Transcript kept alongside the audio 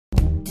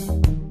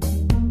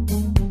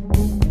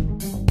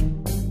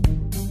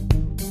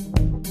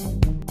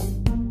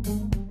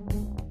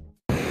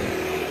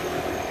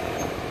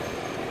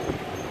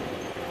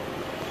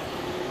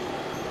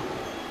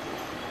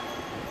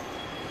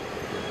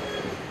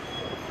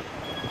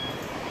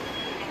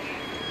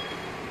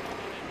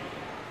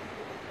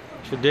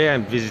Today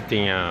I'm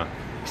visiting a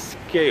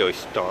scale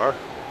store.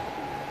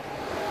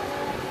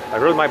 I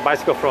rode my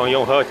bicycle from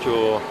Honder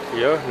to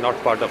here, north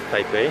part of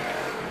Taipei.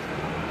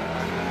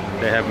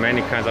 They have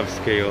many kinds of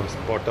scales,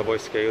 portable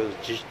scales,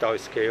 digital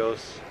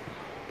scales,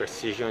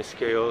 precision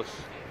scales,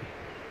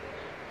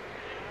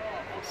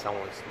 and some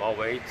small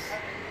weights,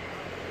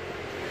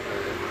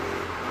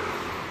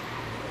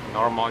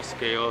 normal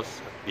scales,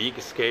 big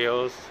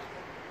scales.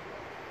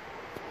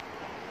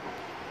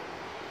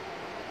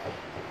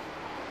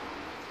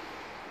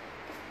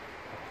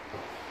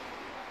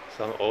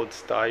 Some old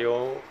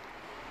style,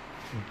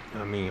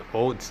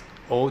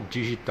 old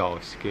digital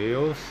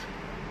scales.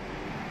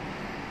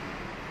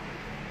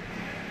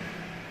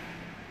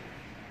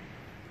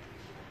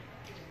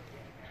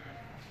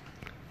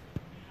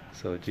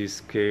 So this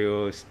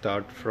scale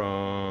start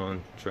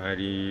from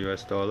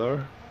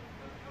 $20.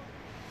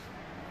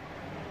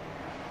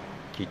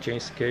 Kitchen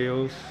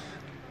scales.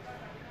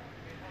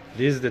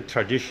 This is the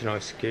traditional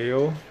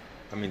scale.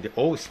 The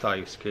old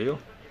style scale.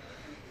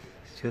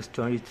 It's just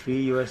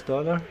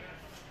 $23.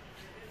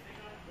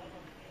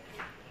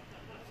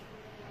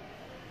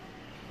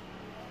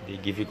 They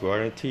give you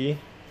guarantee.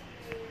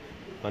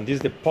 And this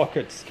is the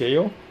pocket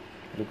scale.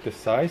 Look the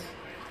size.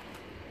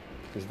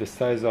 It's the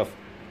size of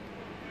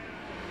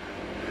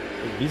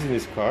a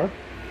business car.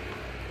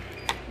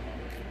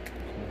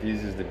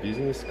 This is the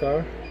business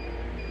car,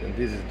 and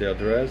this is the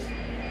address.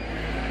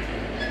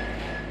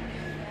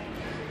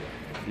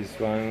 This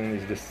one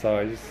is the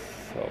size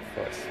of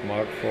a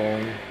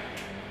smartphone.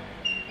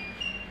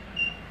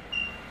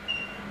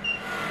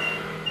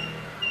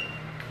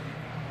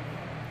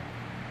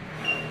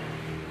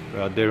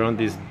 Well, they run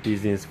this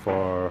business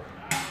for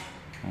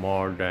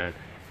more than...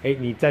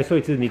 你再说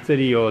一次，你这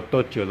里有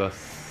多久了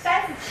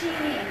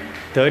？37年。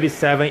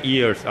37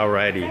 years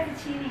already.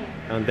 37年。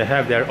And they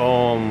have their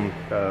own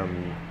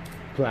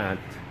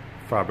plant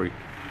fabric.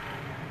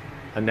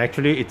 And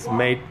actually, it's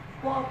made.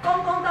 我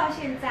公公到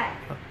现在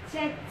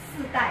4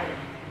代了。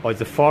Oh, it's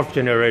the 4th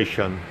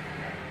generation.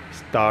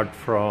 Start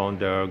from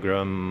their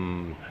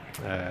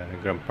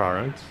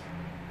grandparents.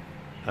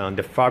 And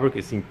the fabric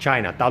is in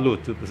China. 大陆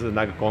这不是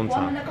那个工厂。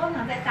我们的工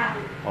厂在大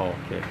陆。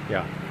Okay,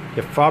 yeah.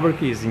 The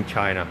fabric is in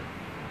China.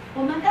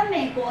 我们跟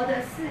美国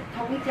的是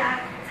同一家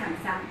厂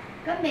商，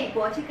跟美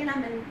国去跟他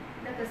们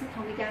那个是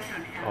同一家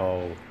厂商。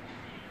哦。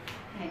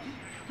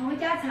同一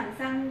家厂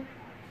商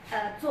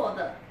做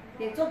的，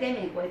也做给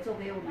美国，也做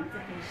给我们这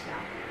边销。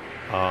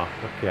Ah,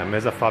 ok. A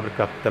mesma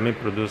fábrica também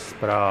produz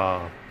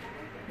para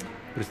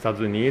os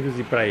Estados Unidos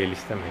e para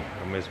eles também.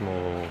 É o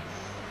mesmo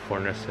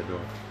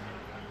fornecedor.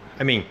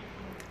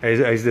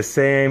 It's the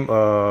same.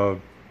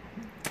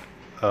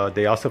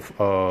 They also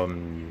how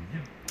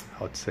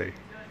to say?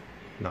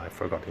 No, I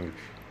forgot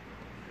English.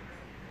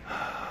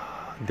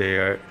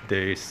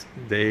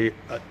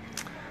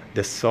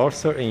 The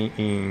sourcer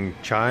in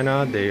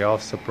China, they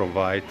also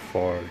provide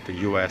for the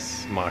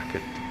U.S.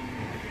 market.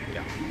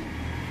 Yeah,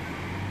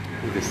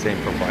 with the same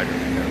provider.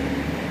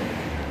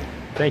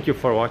 Thank you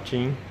for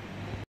watching.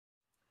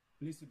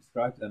 Please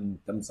subscribe and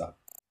thumbs up.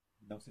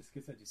 Não se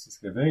esqueça de se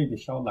inscrever e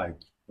deixar o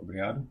like.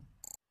 Obrigado.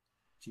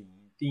 请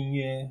订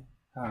阅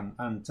和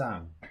按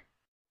赞。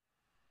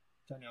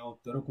チャンネル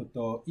登録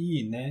と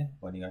いいね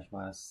お願いし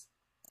ます。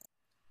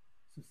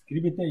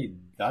Suscríbete y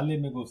dale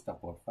me gusta,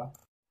 porfa.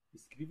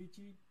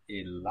 Iscriviti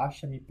e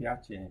lasciami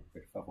piace,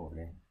 per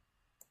favore.